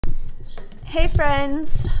Hey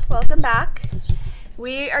friends, welcome back.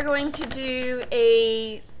 We are going to do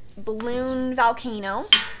a balloon volcano.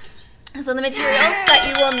 So the materials that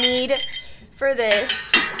you will need for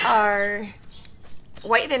this are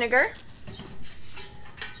white vinegar,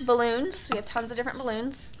 balloons. We have tons of different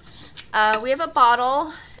balloons. We have a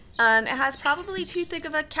bottle. It has probably too thick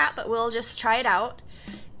of a cap, but we'll just try it out.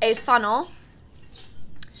 A funnel,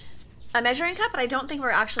 a measuring cup, but I don't think we're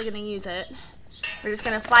actually going to use it. We're just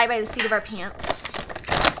going to fly by the seat of our pants.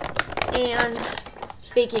 And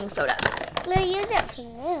baking soda. We'll use it for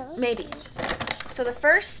you. Maybe. So the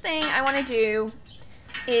first thing I want to do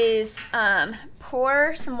is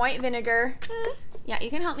pour some white vinegar. Yeah,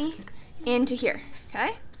 you can help me. Into here,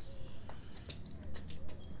 okay?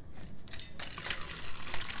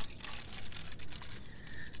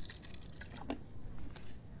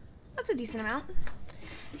 That's a decent amount.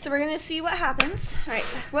 So we're going to see what happens. All right,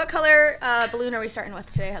 what color balloon are we starting with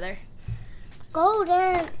today, Heather?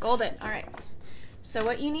 Golden. Golden, all right. So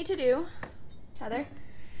what you need to do, Heather,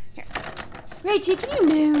 here. Rachel, can you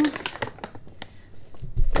move?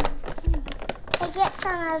 I get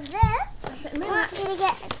some of this. Sit in my I lap. want you to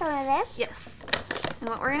get some of this. Yes. And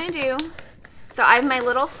what we're going to do, so I have my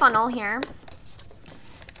little funnel here.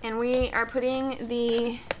 And we are putting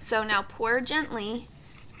so now pour gently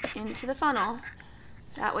into the funnel.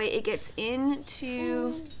 That way it gets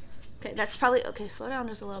into, okay, that's probably, okay, slow down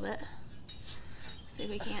just a little bit. See if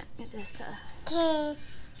we can't get this to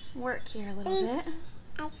work here a little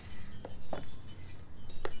bit.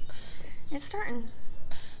 It's starting.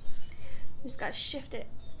 Just gotta shift it.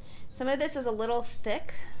 Some of this is a little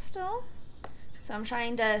thick still, so I'm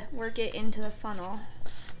trying to work it into the funnel.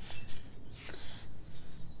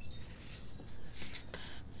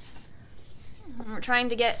 And we're trying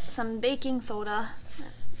to get some baking soda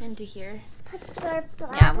into here.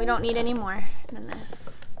 Yeah, we don't need any more than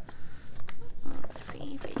this. Let's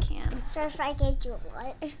see if we can. So if I gave you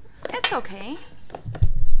what? It's okay.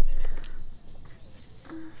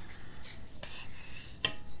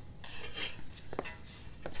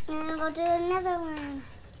 And we'll do another one.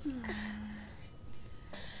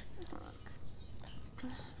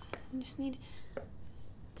 I just need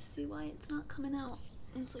to see why it's not coming out.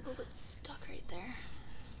 It's like a little bit stuck right there.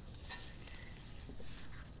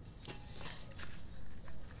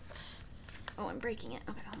 Oh, I'm breaking it.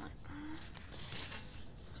 Okay, hold on.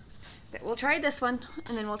 Okay, we'll try this one,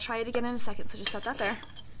 and then we'll try it again in a second, so just set that there.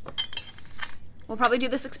 We'll probably do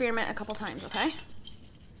this experiment a couple times, okay?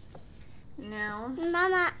 Now...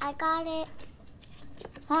 Mama, I got it.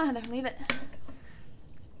 Hold on, Heather, leave it.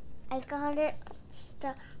 I got it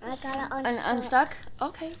stuck. I got it unstuck. Unstuck?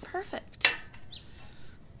 Okay, perfect.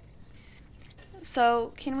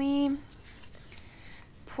 So, can we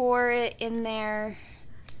pour it in there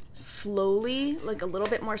slowly, like a little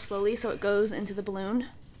bit more slowly, so it goes into the balloon?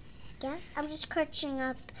 Yeah, I'm just crunching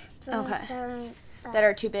up the Okay. That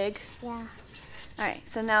are too big? Yeah. Alright,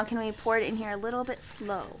 so now can we pour it in here a little bit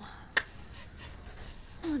slow?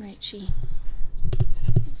 All right,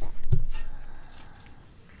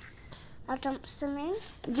 I'll dump some in.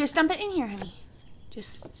 Just dump it in here, honey.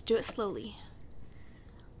 Just do it slowly,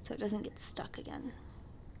 so it doesn't get stuck again.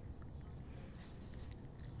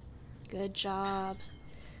 Good job.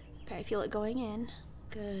 Okay, I feel it going in.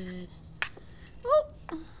 Good. Oh.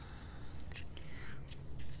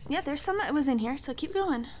 Yeah, there's some that was in here, so keep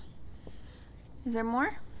going. Is there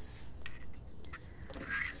more?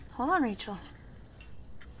 Hold on, Rachel.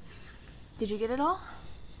 Did you get it all?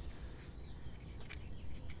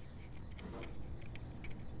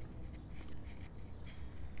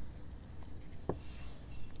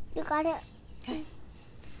 You got it. Okay.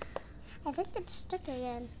 I think it's stuck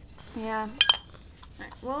again. Yeah. All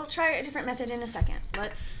right, we'll try a different method in a second.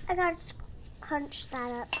 I got to crunch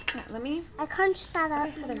that up. Yeah, let me. I crunched that up.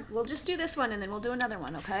 Okay, Heather, we'll just do this one and then we'll do another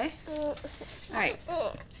one, okay? All right.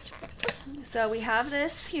 So we have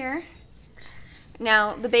this here.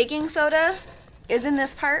 Now the baking soda is in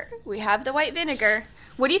this part. We have the white vinegar.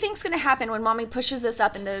 What do you think is going to happen when Mommy pushes this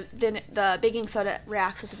up and the baking soda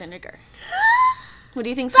reacts with the vinegar? What do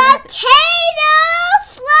you think is going to happen? Volcano!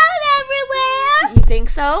 Float everywhere! You think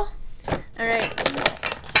so? All right.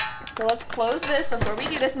 So let's close this before we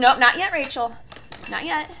do this. Nope, not yet, Rachel. Not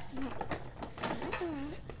yet.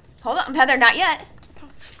 Hold on, Heather, not yet.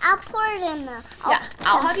 I'll pour it in there. Yeah,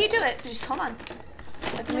 I'll help you do it. Just hold on.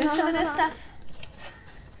 Let's move some of this stuff.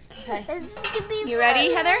 Okay. This is gonna be You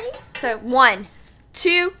ready, Heather? So 1,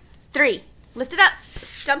 2, 3. Lift it up.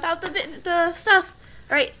 Dump out the stuff.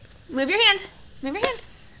 All right. Move your hand. Move your hand.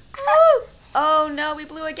 Woo! Oh no, we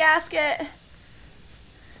blew a gasket.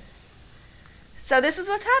 So this is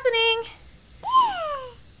what's happening.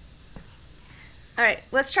 All right,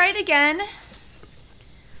 let's try it again,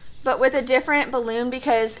 but with a different balloon,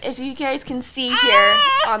 because if you guys can see here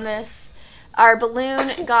on this, our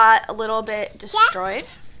balloon got a little bit destroyed.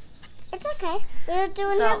 It's okay. We'll do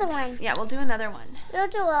another one. Yeah, we'll do another one. We'll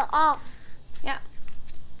do it all. Yeah.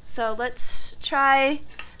 So let's try.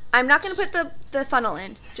 I'm not going to put the funnel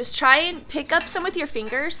in. Just try and pick up some with your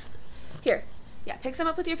fingers. Here. Yeah, pick some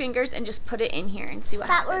up with your fingers and just put it in here and see what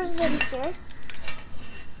happens. That was in here.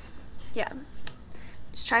 Yeah.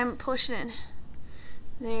 Just try and push it in.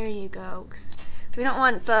 There you go. 'Cause we don't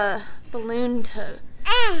want the balloon to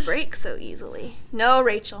break so easily. No,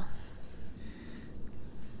 Rachel.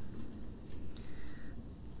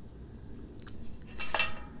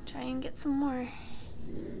 Try and get some more.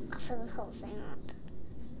 I'll fill the whole thing up.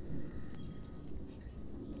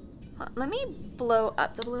 Let me blow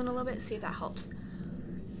up the balloon a little bit, see if that helps.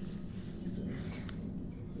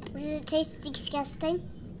 Does it taste disgusting?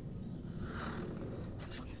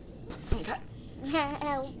 Okay. That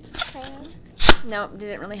helps. No,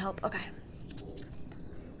 didn't really help. Okay.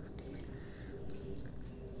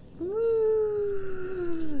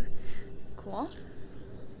 Ooh. Cool.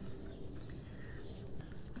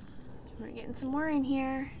 We're getting some more in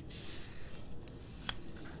here.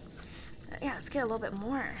 Yeah, let's get a little bit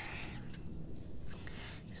more.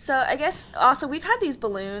 So I guess also we've had these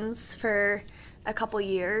balloons for a couple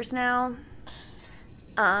years now,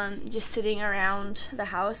 just sitting around the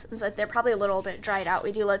house, and so they're probably a little bit dried out.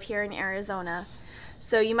 We do live here in Arizona,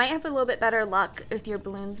 so you might have a little bit better luck if your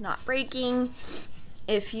balloon's not breaking.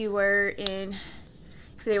 If they were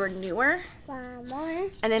newer. One more.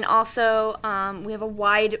 And then also we have a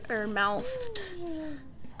wider mouthed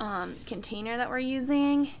container that we're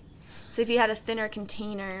using. So if you had a thinner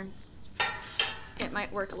container, it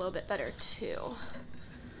might work a little bit better too.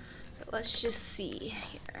 But let's just see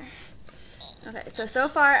here. Okay, so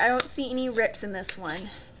far I don't see any rips in this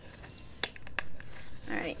one.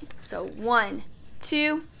 All right, so 1,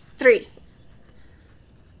 2, 3.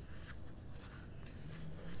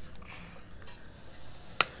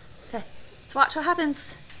 Okay, let's watch what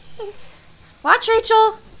happens. Watch,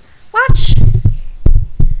 Rachel. Watch.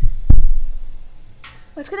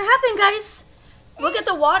 What's gonna happen, guys? Look at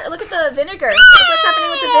the water. Look at the vinegar. Look what's happening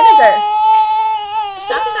with the vinegar.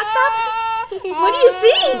 Stop, stop, stop. What do you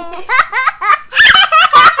think?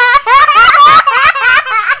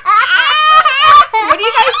 What do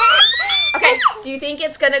you guys think? Okay, do you think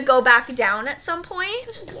it's gonna go back down at some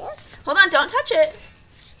point? Yes. Hold on, don't touch it.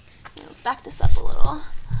 Yeah, let's back this up a little.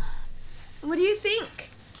 What do you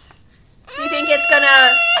think? Do you think it's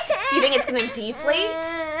gonna deflate?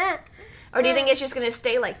 Or do you think it's just gonna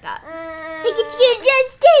stay like that? I think it's gonna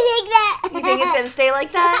just stay like that. You think it's gonna stay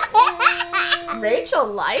like that? Rachel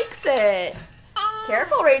likes it.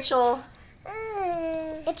 Careful, Rachel.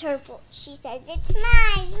 It's her fault. She says it's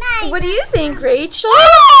mine. What do you think, Rachel?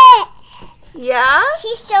 Yeah?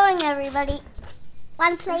 She's showing everybody.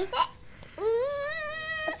 Want to play with it?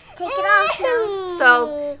 Let's take it off now.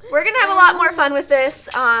 So we're gonna have a lot more fun with this,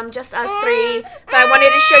 just us three. But I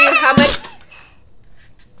wanted to show you how much.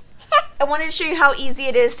 I wanted to show you how easy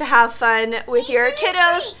it is to have fun with your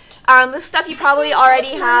kiddos. The stuff you probably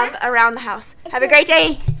already have around the house. Have a great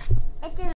day.